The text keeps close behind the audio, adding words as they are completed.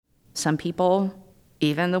some people,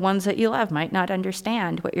 even the ones that you love, might not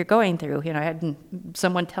understand what you're going through. I had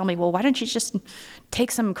someone tell me, well, why don't you just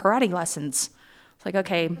take some karate lessons? It's like,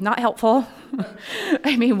 okay, not helpful.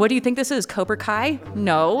 I mean, what do you think this is, Cobra Kai?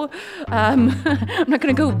 No. I'm not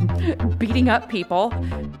going to go beating up people.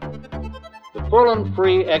 The full and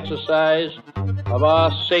free exercise of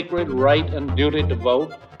our sacred right and duty to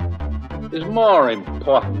vote is more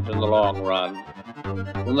important in the long run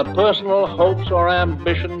than the personal hopes or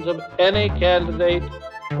ambitions of any candidate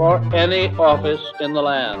for any office in the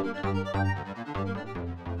land.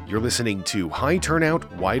 You're listening to High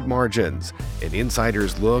Turnout, Wide Margins, an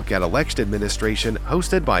insider's look at election administration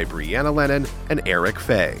hosted by Brianna Lennon and Eric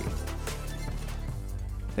Fay.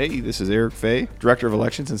 Hey, this is Eric Fay, Director of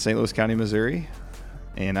Elections in St. Louis County, Missouri,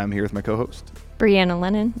 and I'm here with my co-host, Brianna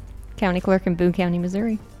Lennon, County Clerk in Boone County,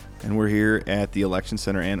 Missouri. And we're here at the Election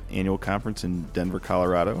Center Annual Conference in Denver,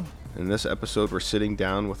 Colorado. In this episode, we're sitting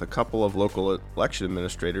down with a couple of local election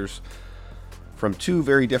administrators from two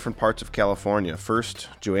very different parts of California. First,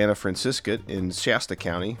 Joanna Franciscat in Shasta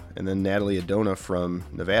County, and then Natalie Adona from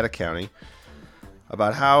Nevada County,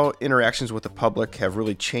 about how interactions with the public have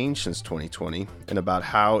really changed since 2020, and about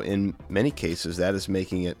how, in many cases, that is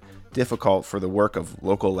making it difficult for the work of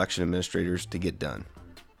local election administrators to get done.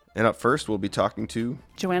 And up first, we'll be talking to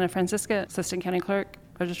Joanna Franciscat, Assistant County Clerk,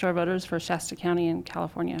 Registrar of Voters for Shasta County in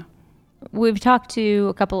California. We've talked to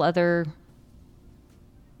a couple other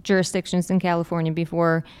jurisdictions in California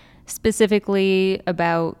before, specifically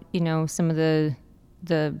about, some of the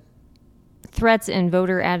threats and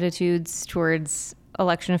voter attitudes towards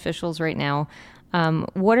election officials right now.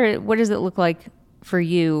 What does it look like for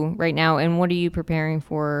you right now, and what are you preparing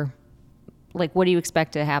for? Like, what do you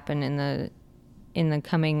expect to happen in the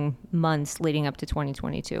coming months leading up to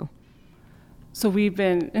 2022? So we've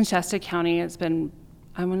been in Shasta County. It's been,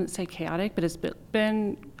 I wouldn't say chaotic, but it's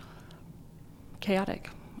been chaotic.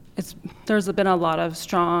 There's been a lot of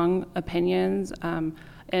strong opinions.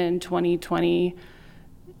 In 2020,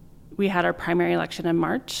 we had our primary election in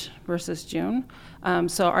March versus June.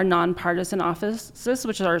 So our nonpartisan offices,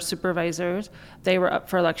 which are our supervisors, they were up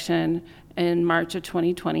for election in March of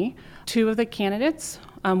 2020. Two of the candidates,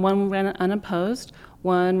 one ran unopposed,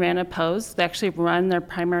 one ran opposed. They actually run their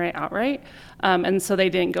primary outright, and so they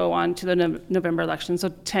didn't go on to the November election. So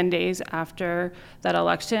 10 days after that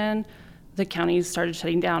election, the counties started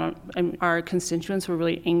shutting down, and our constituents were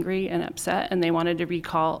really angry and upset, and they wanted to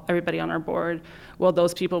recall everybody on our board. Well,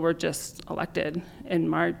 those people were just elected in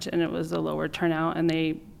March, and it was a lower turnout, and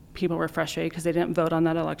people were frustrated because they didn't vote on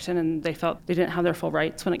that election, and they felt they didn't have their full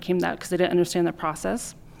rights when it came to that because they didn't understand the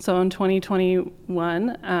process. So in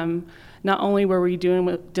 2021, not only were we dealing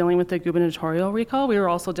with the gubernatorial recall, we were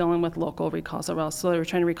also dealing with local recalls as well. So they were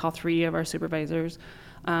trying to recall 3 of our supervisors.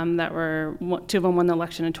 Two of them won the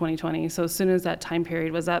election in 2020. So as soon as that time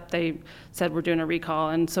period was up, they said we're doing a recall,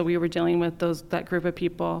 and so we were dealing with that group of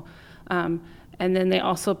people. And then they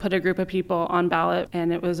also put a group of people on ballot,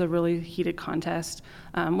 and it was a really heated contest,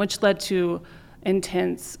 which led to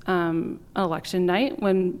intense election night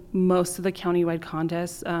when most of the countywide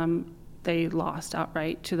contests, they lost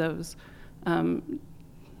outright to those.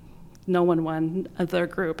 No one won of their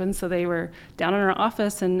group, and so they were down in our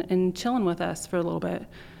office and chilling with us for a little bit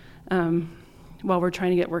while we're trying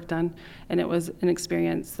to get work done. And it was an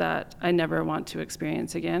experience that I never want to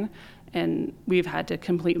experience again. And we've had to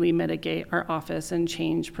completely mitigate our office and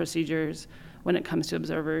change procedures when it comes to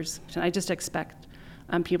observers. And I just expect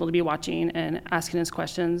people to be watching and asking us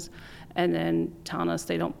questions and then telling us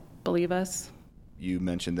they don't believe us. You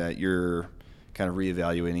mentioned that you're kind of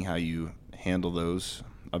reevaluating how you handle those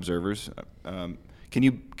observers. Can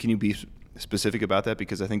you be specific about that?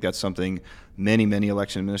 Because I think that's something many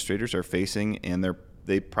election administrators are facing, and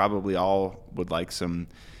they probably all would like some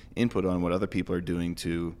input on what other people are doing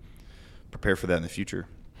to prepare for that in the future.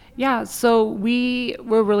 Yeah, so we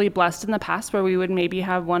were really blessed in the past where we would maybe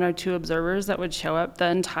have 1 or 2 observers that would show up the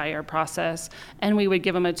entire process, and we would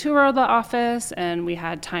give them a tour of the office, and we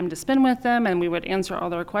had time to spend with them, and we would answer all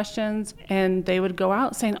their questions, and they would go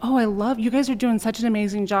out saying, "Oh, I love you guys are doing such an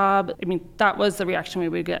amazing job." I mean, that was the reaction we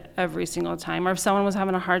would get every single time. Or if someone was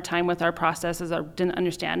having a hard time with our processes or didn't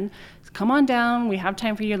understand, "Come on down, we have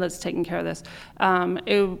time for you, let's take care of this."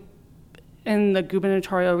 In the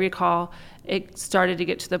gubernatorial recall, it started to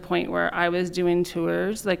get to the point where I was doing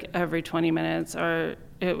tours like every 20 minutes, or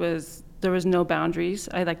there was no boundaries.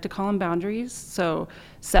 I like to call them boundaries. So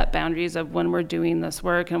set boundaries of when we're doing this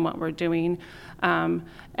work and what we're doing. And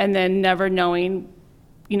then never knowing,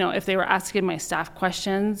 if they were asking my staff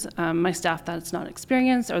questions, my staff that's not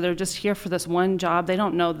experienced, or they're just here for this one job, they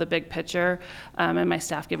don't know the big picture, and my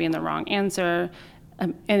staff giving the wrong answer.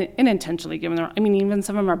 and intentionally giving them. I mean, even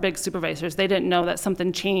some of our big supervisors, they didn't know that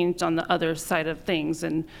something changed on the other side of things,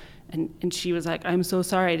 and she was like, "I'm so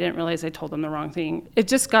sorry, I didn't realize I told them the wrong thing." It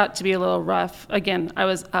just got to be a little rough. Again, I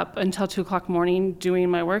was up until 2 o'clock morning doing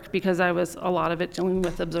my work because I was a lot of it dealing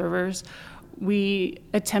with observers. We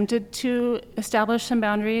attempted to establish some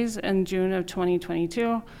boundaries in June of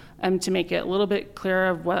 2022 to make it a little bit clearer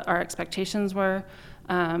of what our expectations were,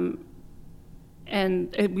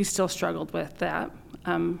 we still struggled with that.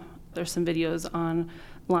 There's some videos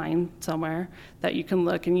online somewhere that you can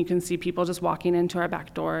look and you can see people just walking into our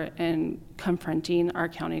back door and confronting our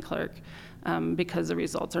county clerk because the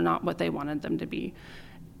results are not what they wanted them to be.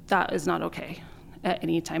 That is not okay. At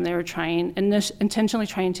any time they were intentionally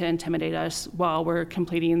trying to intimidate us while we're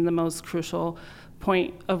completing the most crucial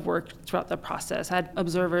point of work throughout the process. I had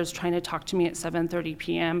observers trying to talk to me at 7:30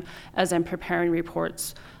 p.m. as I'm preparing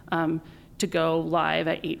reports to go live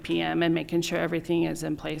at 8 p.m. and making sure everything is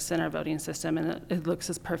in place in our voting system and it looks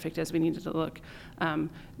as perfect as we need it to look.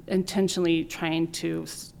 Intentionally trying to,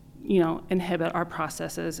 inhibit our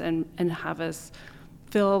processes and have us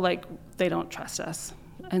feel like they don't trust us.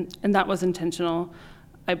 And that was intentional,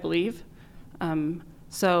 I believe.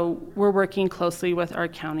 So we're working closely with our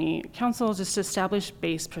county council just to establish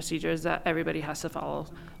base procedures that everybody has to follow.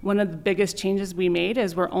 One of the biggest changes we made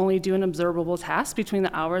is we're only doing observable tasks between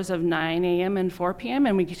the hours of 9 a.m. and 4 p.m.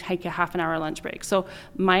 and we can take a half an hour lunch break. So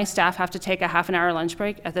my staff have to take a half an hour lunch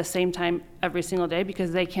break at the same time every single day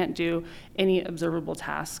because they can't do any observable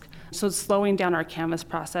task. So it's slowing down our Canvas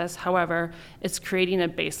process. However, it's creating a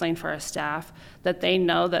baseline for our staff that they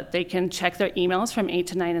know that they can check their emails from 8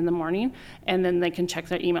 to 9 in the morning, and then they can check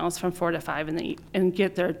their emails from 4 to 5 and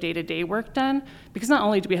get their day-to-day work done. Because not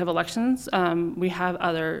only do we have elections, we have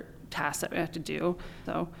other tasks that we have to do.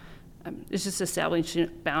 So it's just establishing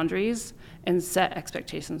boundaries and set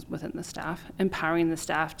expectations within the staff, empowering the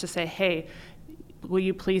staff to say, hey, will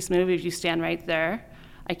you please move? If you stand right there,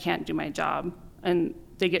 I can't do my job. And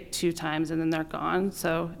they get 2 times and then they're gone.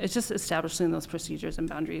 So it's just establishing those procedures and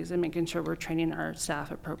boundaries and making sure we're training our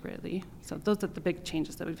staff appropriately. So those are the big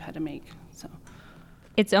changes that we've had to make. So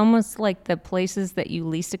it's almost like the places that you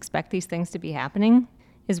least expect these things to be happening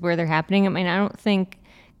is where they're happening. I mean, I don't think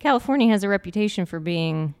California has a reputation for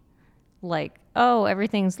being like, oh,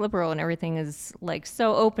 everything's liberal and everything is like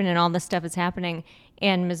so open and all this stuff is happening.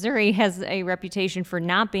 And Missouri has a reputation for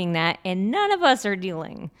not being that, and none of us are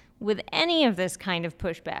dealing with any of this kind of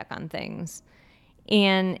pushback on things.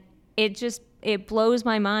 And it blows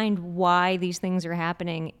my mind why these things are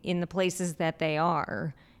happening in the places that they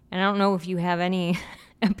are. And I don't know if you have any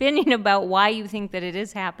opinion about why you think that it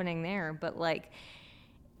is happening there, but like,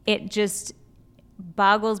 it just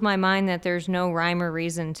boggles my mind that there's no rhyme or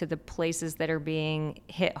reason to the places that are being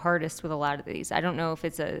hit hardest with a lot of these. I don't know if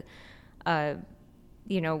it's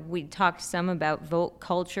we talked some about vote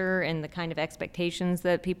culture and the kind of expectations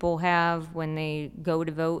that people have when they go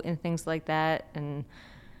to vote and things like that. And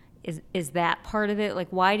is that part of it? Like,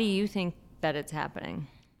 why do you think that it's happening?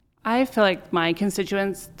 I feel like my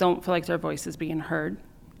constituents don't feel like their voice is being heard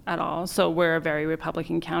at all. So we're a very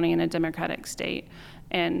Republican county in a Democratic state.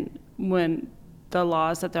 And when the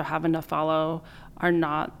laws that they're having to follow are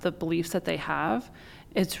not the beliefs that they have,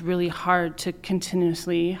 it's really hard to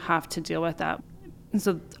continuously have to deal with that. And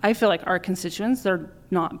so I feel like our constituents, they're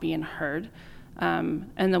not being heard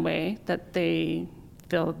in the way that they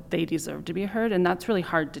feel they deserve to be heard, and that's really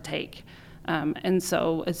hard to take. And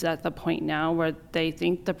so it's at the point now where they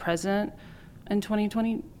think the president in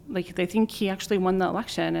 2020, like they think he actually won the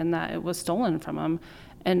election and that it was stolen from him.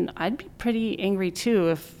 And I'd be pretty angry too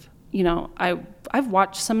if, I've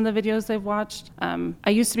watched some of the videos they've watched. I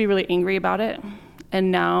used to be really angry about it,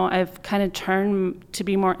 and now I've kind of turned to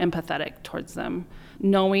be more empathetic towards them,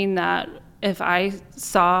 knowing that if I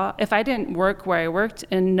didn't work where I worked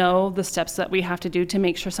and know the steps that we have to do to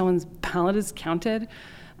make sure someone's ballot is counted,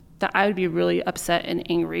 that I would be really upset and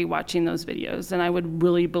angry watching those videos, and I would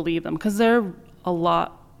really believe them because they're a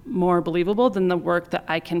lot more believable than the work that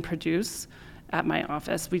I can produce at my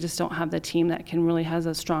office. We just don't have the team that has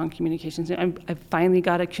a strong communications team. I finally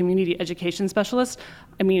got a community education specialist.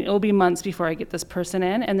 I mean, it'll be months before I get this person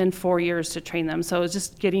in, and then 4 years to train them. So it's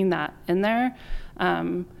just getting that in there.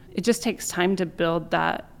 It just takes time to build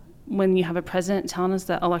that. When you have a president telling us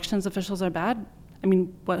that elections officials are bad, I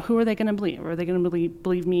mean, who are they going to believe? Are they going to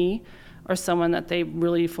believe me or someone that they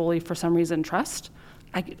really fully, for some reason, trust?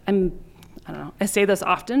 I don't know. I say this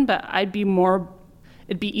often, but it'd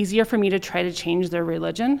be easier for me to try to change their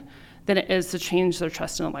religion than it is to change their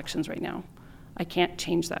trust in elections right now. I can't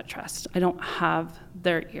change that trust. I don't have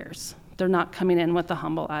their ears. they're not coming in with a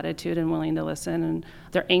humble attitude and willing to listen, and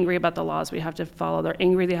they're angry about the laws we have to follow. They're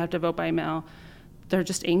angry they have to vote by mail. They're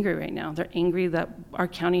just angry right now. They're angry that our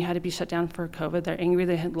county had to be shut down for COVID. They're angry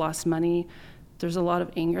they had lost money. There's a lot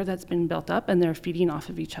of anger that's been built up, and they're feeding off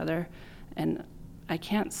of each other. And I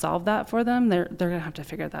can't solve that for them. They're going to have to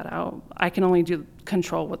figure that out. I can only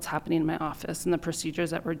control what's happening in my office and the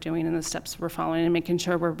procedures that we're doing and the steps we're following, and making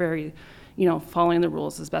sure we're very, following the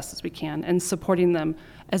rules as best as we can and supporting them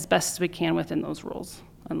as best as we can within those rules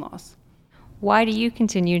and laws. Why do you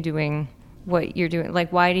continue doing what you're doing?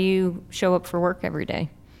 Like, why do you show up for work every day?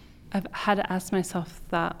 I've had to ask myself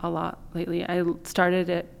that a lot lately. I started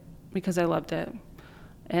it because I loved it,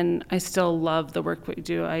 and I still love the work we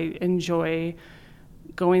do. I enjoy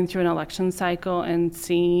going through an election cycle and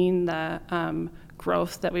seeing the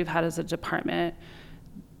growth that we've had as a department,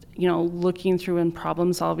 looking through and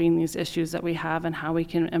problem solving these issues that we have and how we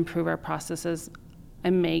can improve our processes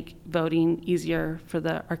and make voting easier for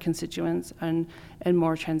our constituents and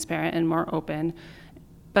more transparent and more open.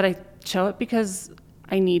 But I show up because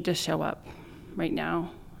I need to show up right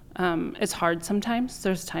now. It's hard sometimes.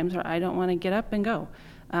 There's times where I don't want to get up and go.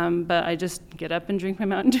 But I just get up and drink my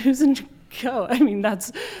Mountain Dews and go. I mean,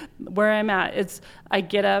 that's where I'm at. I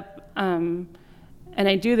get up, and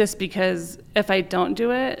I do this because if I don't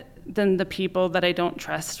do it, then the people that I don't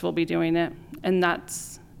trust will be doing it, and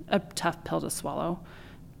that's a tough pill to swallow.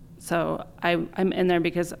 So I'm in there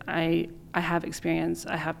because I have experience,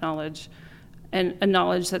 I have knowledge, and a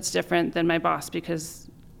knowledge that's different than my boss because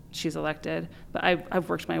she's elected, but I've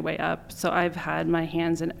worked my way up. So I've had my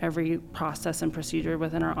hands in every process and procedure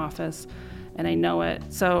within our office, and I know it.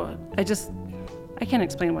 So I can't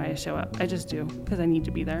explain why I show up. I just do, because I need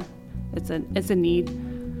to be there. It's a need,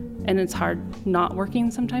 and it's hard not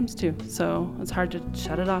working sometimes too. So it's hard to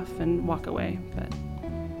shut it off and walk away, but.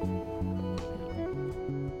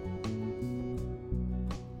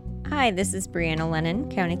 Hi, this is Brianna Lennon,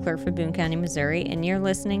 County Clerk for Boone County, Missouri, and you're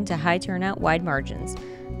listening to High Turnout, Wide Margins,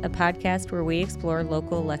 a podcast where we explore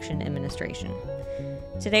local election administration.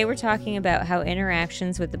 Today we're talking about how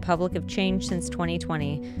interactions with the public have changed since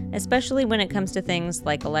 2020, especially when it comes to things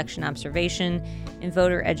like election observation and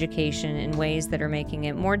voter education in ways that are making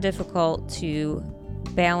it more difficult to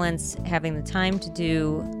balance having the time to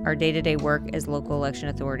do our day-to-day work as local election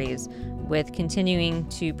authorities with continuing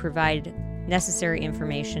to provide necessary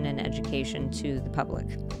information and education to the public.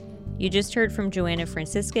 You just heard from Joanna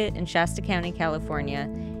Franciscus in Shasta County, California,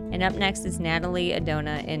 and up next is Natalie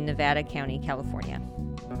Adona in Nevada County, California.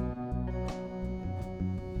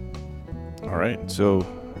 All right, so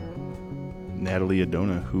Natalie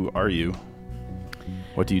Adona, who are you?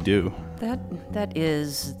 What do you do? That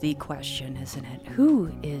is the question, isn't it?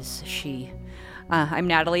 Who is she? I'm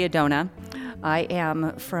Natalie Adona. I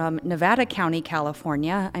am from Nevada County,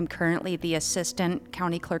 California. I'm currently the Assistant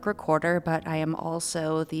County Clerk Recorder, but I am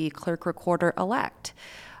also the Clerk Recorder-elect.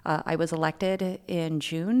 I was elected in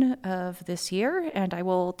June of this year, and I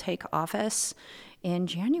will take office in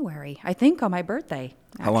January, I think on my birthday.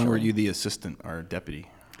 Actually. How long were you the assistant or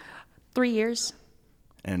deputy? 3 years.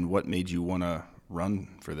 And what made you want to run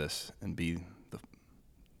for this and be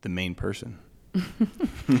the main person?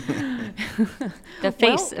 The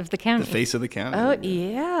face of the county. The face of the county. Oh,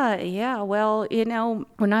 yeah. Well,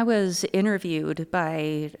 when I was interviewed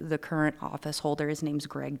by the current office holder, his name's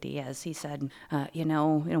Greg Diaz, he said,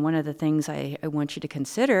 one of the things I want you to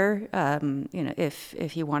consider,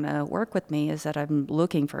 if you want to work with me, is that I'm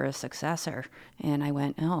looking for a successor. And I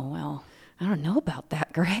went, oh, well, I don't know about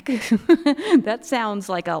that, Greg. That sounds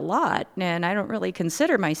like a lot, and I don't really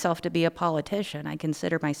consider myself to be a politician. I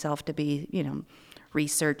consider myself to be,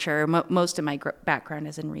 researcher. Most of my background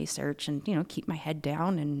is in research and, keep my head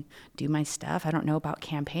down and do my stuff. I don't know about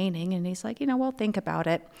campaigning. And he's like, well, think about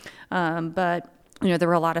it. But, there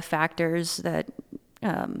were a lot of factors that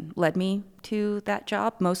led me to that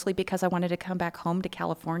job, mostly because I wanted to come back home to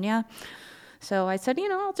California. So I said,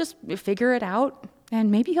 I'll just figure it out. And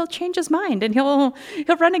maybe he'll change his mind and he'll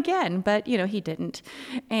run again, but he didn't.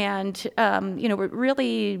 And what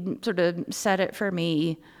really sort of set it for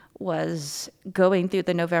me was going through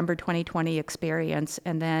the November 2020 experience,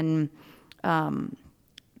 and then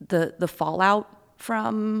the fallout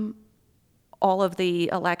from all of the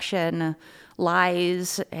election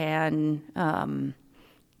lies and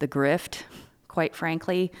the grift. Quite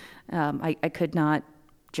frankly, I could not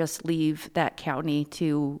just leave that county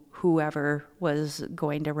to whoever was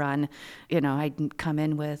going to run. I'd come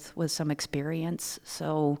in with some experience.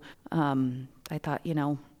 So I thought,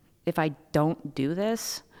 if I don't do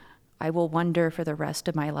this, I will wonder for the rest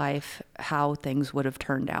of my life how things would have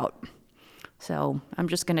turned out. So I'm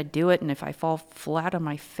just going to do it. And if I fall flat on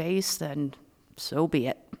my face, then so be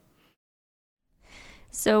it.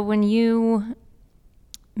 So when you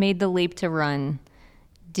made the leap to run,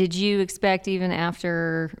 did you expect, even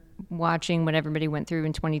after watching what everybody went through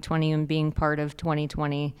in 2020 and being part of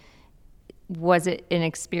 2020, was it an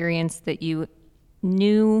experience that you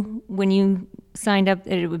knew when you signed up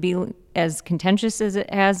that it would be as contentious as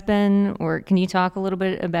it has been? Or can you talk a little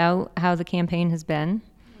bit about how the campaign has been?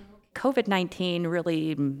 COVID-19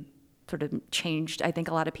 really sort of changed, I think,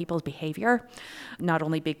 a lot of people's behavior, not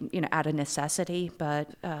only out of necessity,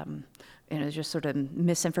 but just sort of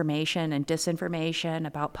misinformation and disinformation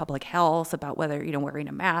about public health, about whether wearing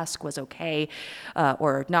a mask was okay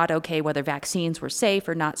or not okay, whether vaccines were safe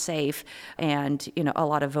or not safe, and a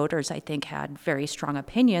lot of voters, I think, had very strong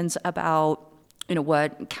opinions about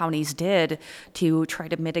what counties did to try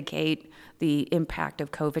to mitigate the impact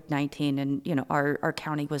of COVID-19, and our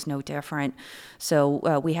county was no different.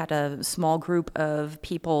 So we had a small group of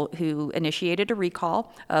people who initiated a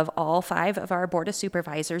recall of all 5 of our Board of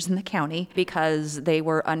Supervisors in the county because they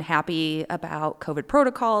were unhappy about COVID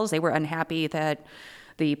protocols. They were unhappy that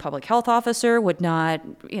the public health officer would not,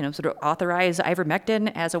 sort of authorize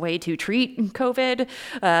ivermectin as a way to treat COVID.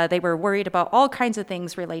 They were worried about all kinds of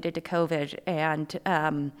things related to COVID.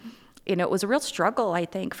 And, it was a real struggle, I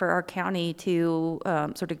think, for our county to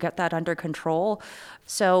sort of get that under control.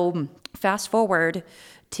 So fast forward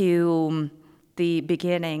to the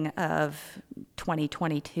beginning of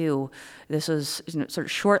 2022. This was sort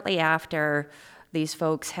of shortly after these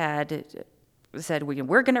folks had said,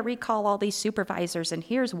 we're going to recall all these supervisors, and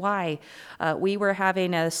here's why. We were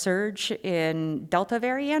having a surge in Delta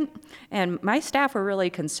variant, and my staff were really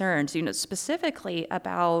concerned, specifically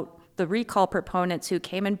about the recall proponents who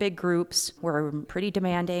came in big groups, were pretty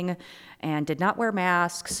demanding, and did not wear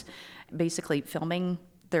masks, basically filming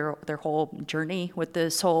their whole journey with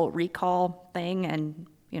this whole recall thing. And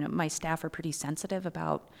my staff are pretty sensitive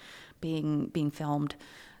about being filmed.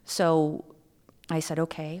 So I said,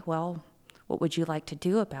 okay, well, what would you like to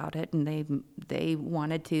do about it? And they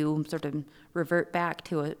wanted to sort of revert back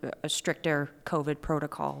to a stricter COVID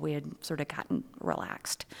protocol. We had sort of gotten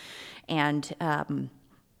relaxed. And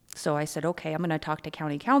so I said, okay, I'm going to talk to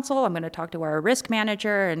county council. I'm going to talk to our risk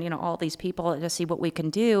manager and, all these people to see what we can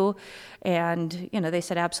do. And, they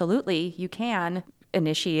said, absolutely, you can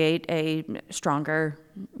initiate a stronger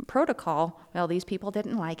protocol. Well, these people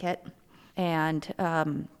didn't like it. And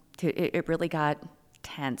it really got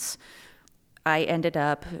tense. I ended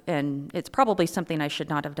up, and it's probably something I should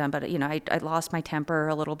not have done, but I lost my temper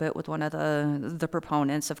a little bit with one of the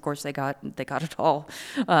proponents. Of course, they got it all,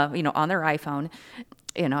 on their iPhone.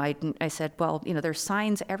 I said, well, there's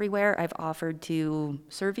signs everywhere. I've offered to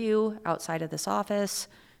serve you outside of this office.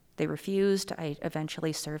 They refused. I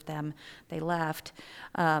eventually served them. They left,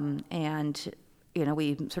 and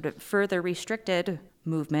we sort of further restricted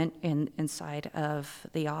movement inside of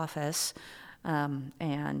the office,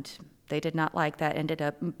 and they did not like that, ended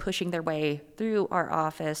up pushing their way through our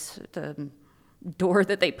office. The door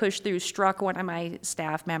that they pushed through struck one of my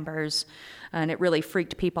staff members, and it really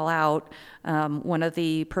freaked people out. One of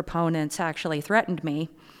the proponents actually threatened me,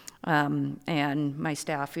 and my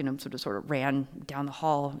staff, sort of ran down the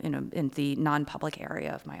hall, in the non-public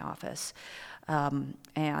area of my office.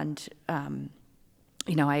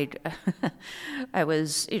 I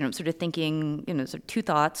was, sort of thinking, sort of 2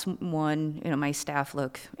 thoughts. One, my staff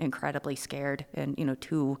look incredibly scared, and,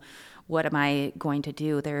 2, what am I going to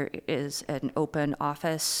do? There is an open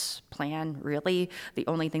office plan, really. The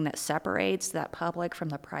only thing that separates that public from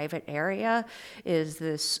the private area is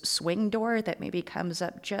this swing door that maybe comes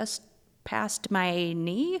up just past my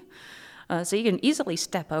knee. So you can easily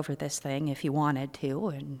step over this thing if you wanted to,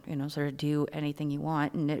 and sort of do anything you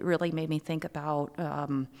want. And it really made me think about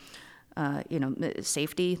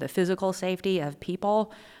safety, the physical safety of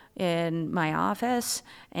people in my office.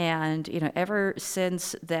 And ever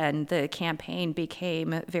since then, the campaign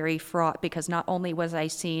became very fraught, because not only was I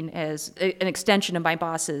seen as an extension of my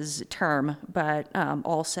boss's term, but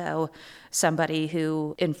also somebody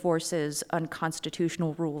who enforces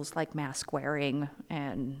unconstitutional rules like mask wearing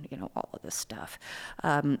and all of this stuff.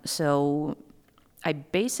 So I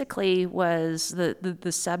basically was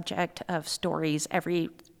the subject of stories every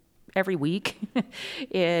week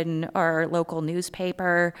in our local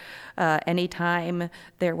newspaper. Anytime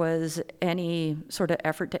there was any sort of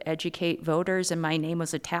effort to educate voters and my name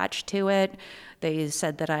was attached to it, they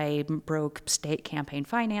said that I broke state campaign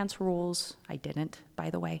finance rules. I didn't, by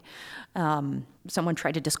the way. Someone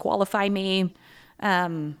tried to disqualify me.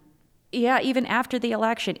 Even after the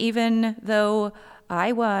election, even though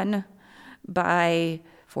I won by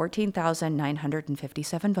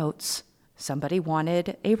 14,957 votes. Somebody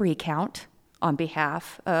wanted a recount on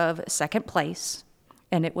behalf of second place,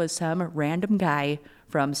 and it was some random guy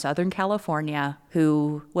from Southern California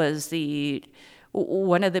who was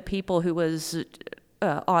one of the people who was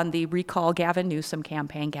on the Recall Gavin Newsom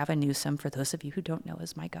campaign. Gavin Newsom, for those of you who don't know,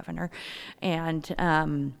 is my governor. And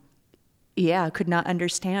could not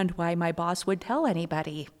understand why my boss would tell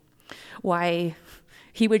anybody, why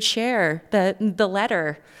he would share the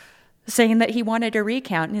letter saying that he wanted a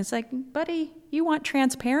recount. And it's like, buddy, you want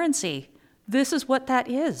transparency. This is what that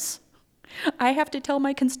is. I have to tell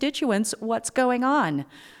my constituents what's going on.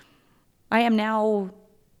 I am now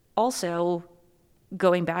also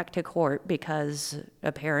going back to court because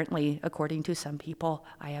apparently, according to some people,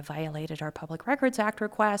 I have violated our Public Records Act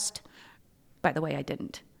request. By the way, I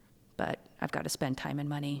didn't, but I've got to spend time and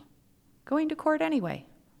money going to court anyway.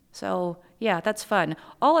 So yeah, that's fun.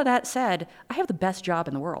 All of that said, I have the best job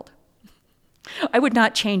in the world. I would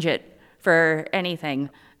not change it for anything.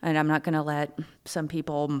 And I'm not going to let some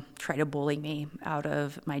people try to bully me out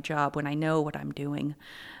of my job when I know what I'm doing.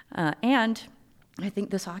 And I think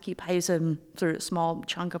this occupies a sort of small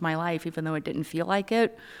chunk of my life, even though it didn't feel like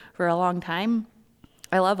it for a long time.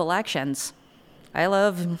 I love elections. I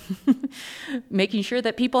love making sure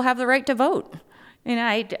that people have the right to vote. And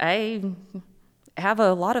I have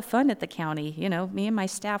a lot of fun at the county. You know, me and my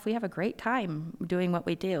staff, we have a great time doing what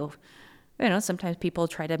we do. You know, sometimes people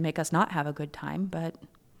try to make us not have a good time, but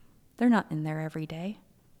they're not in there every day.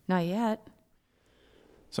 Not yet.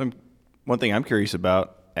 So one thing I'm curious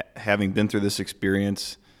about, having been through this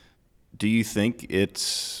experience, do you think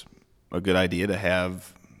it's a good idea to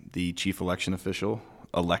have the chief election official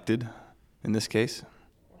elected in this case?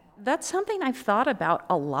 That's something I've thought about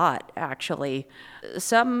a lot, actually.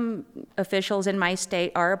 Some officials in my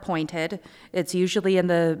state are appointed. It's usually in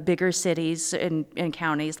the bigger cities and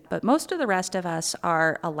counties, but most of the rest of us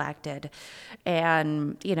are elected.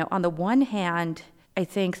 And, you know, on the one hand, I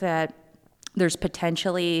think that there's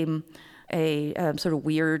potentially a sort of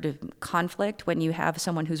weird conflict when you have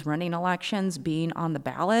someone who's running elections being on the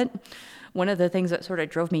ballot. One of the things that sort of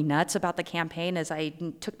drove me nuts about the campaign is I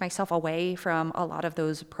took myself away from a lot of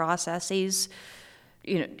those processes.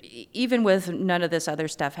 You know, even with none of this other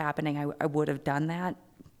stuff happening, I would have done that.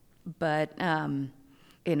 But,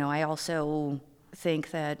 you know, I also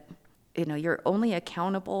think that, you know, you're only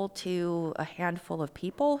accountable to a handful of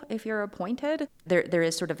people if you're appointed. There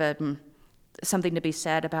is sort of something to be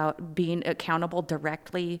said about being accountable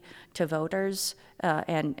directly to voters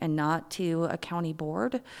and not to a county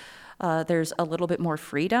board. There's a little bit more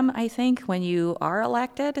freedom, I think, when you are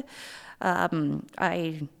elected. I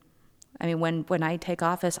mean, when I take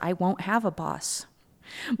office, I won't have a boss.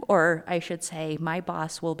 Or I should say, my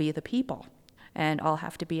boss will be the people, and I'll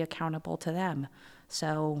have to be accountable to them.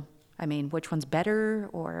 So, I mean, which one's better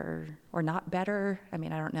or not better? I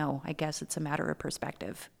mean, I don't know. I guess it's a matter of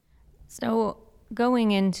perspective. So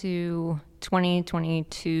going into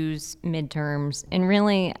 2022's midterms, and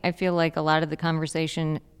really I feel like a lot of the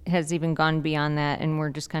conversation has even gone beyond that, and we're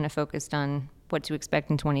just kind of focused on what to expect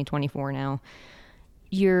in 2024 now.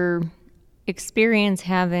 Your experience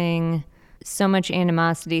having so much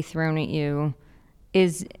animosity thrown at you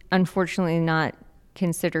is unfortunately not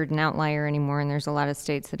considered an outlier anymore, and there's a lot of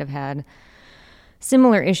states that have had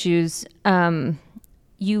similar issues.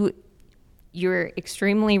 You're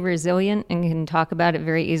extremely resilient and can talk about it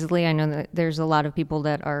very easily. I know that there's a lot of people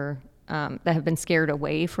that are that have been scared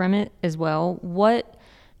away from it as well. What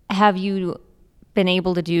have you been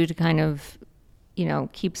able to do to kind of, you know,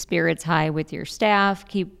 keep spirits high with your staff,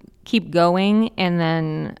 keep going? And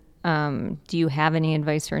then do you have any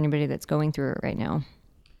advice for anybody that's going through it right now?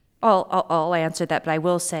 I'll answer that, but I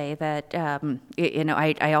will say that, you know,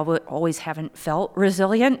 I always haven't felt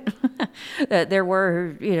resilient. There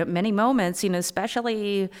were, you know, many moments, you know,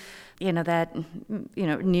 especially, you know, that, you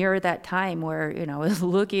know, near that time where, you know, I was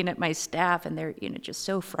looking at my staff and they're, you know, just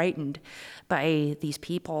so frightened by these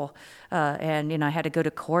people. And, you know, I had to go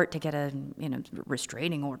to court to get a, you know,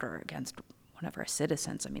 restraining order against one of our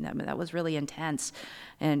citizens. I mean, that was really intense.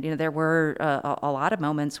 And, you know, there were a lot of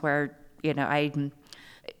moments where, you know, I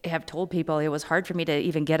have told people it was hard for me to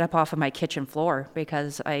even get up off of my kitchen floor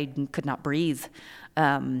because I could not breathe,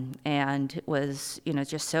 and was, you know,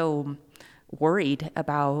 just so worried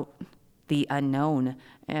about the unknown.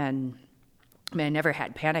 And I mean, I never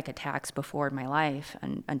had panic attacks before in my life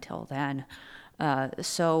until then.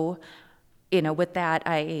 So, you know, with that,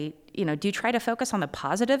 I, you know, do try to focus on the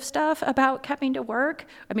positive stuff about coming to work.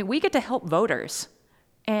 I mean, we get to help voters.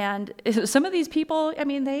 And some of these people, I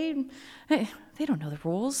mean, they don't know the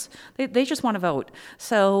rules. They just want to vote.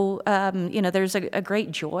 So, there's a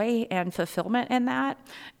great joy and fulfillment in that.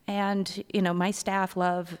 And, my staff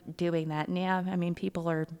love doing that. And yeah, I mean, people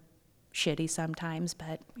are shitty sometimes,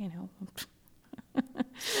 but,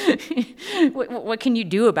 what can you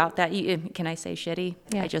do about that? Can I say shitty?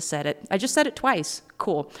 Yeah. I just said it. I just said it twice.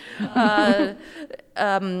 Cool. With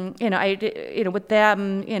them,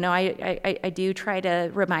 I do try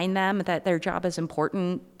to remind them that their job is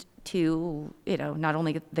important to, not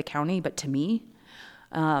only the county, but to me.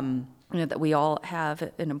 That we all have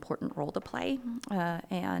an important role to play,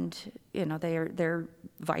 and they're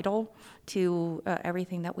vital to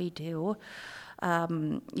everything that we do.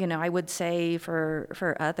 I would say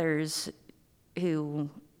for others who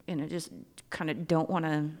just kind of don't want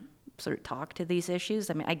to sort of talk to these issues.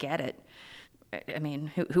 I mean, I get it. I mean,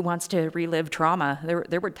 who wants to relive trauma?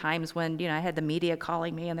 There were times when I had the media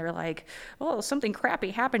calling me and they're like, "Oh, something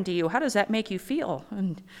crappy happened to you. How does that make you feel?"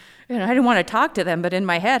 And I didn't want to talk to them, but in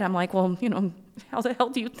my head, I'm like, "Well, how the hell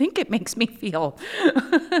do you think it makes me feel?"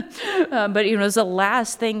 But it was the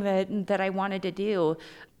last thing that I wanted to do,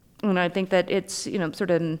 and I think that it's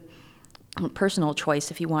sort of a personal choice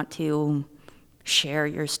if you want to share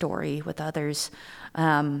your story with others.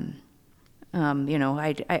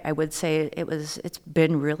 I would say it's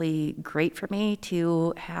been really great for me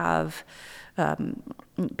to have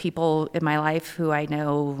people in my life who I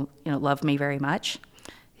know love me very much,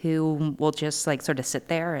 who will just sort of sit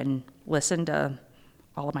there and listen to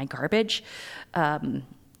all of my garbage. I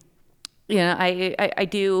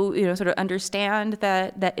do sort of understand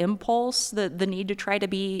that impulse, the need to try to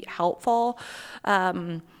be helpful.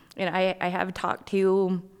 I have talked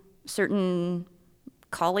to certain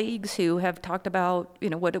colleagues who have talked about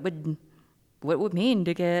what it would mean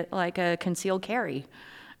to get a concealed carry.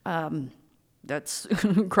 That's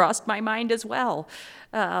crossed my mind as well.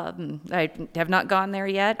 I have not gone there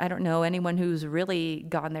yet. I don't know anyone who's really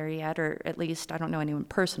gone there yet, or at least I don't know anyone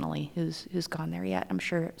personally who's gone there yet. I'm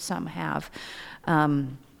sure some have.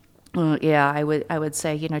 I would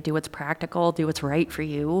say, do what's practical, do what's right for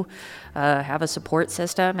you, have a support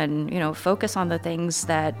system, and, focus on the things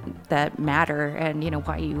that matter and,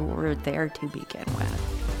 why you were there to begin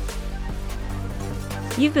with.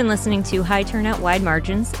 You've been listening to High Turnout, Wide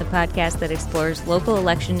Margins, the podcast that explores local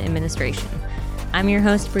election administration. I'm your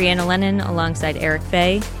host, Brianna Lennon, alongside Eric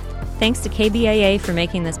Fay. Thanks to KBIA for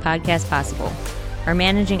making this podcast possible. Our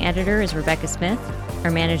managing editor is Rebecca Smith.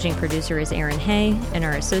 Our managing producer is Aaron Hay, and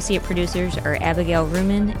our associate producers are Abigail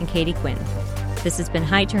Ruman and Katie Quinn. This has been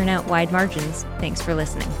High Turnout, Wide Margins. Thanks for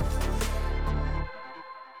listening.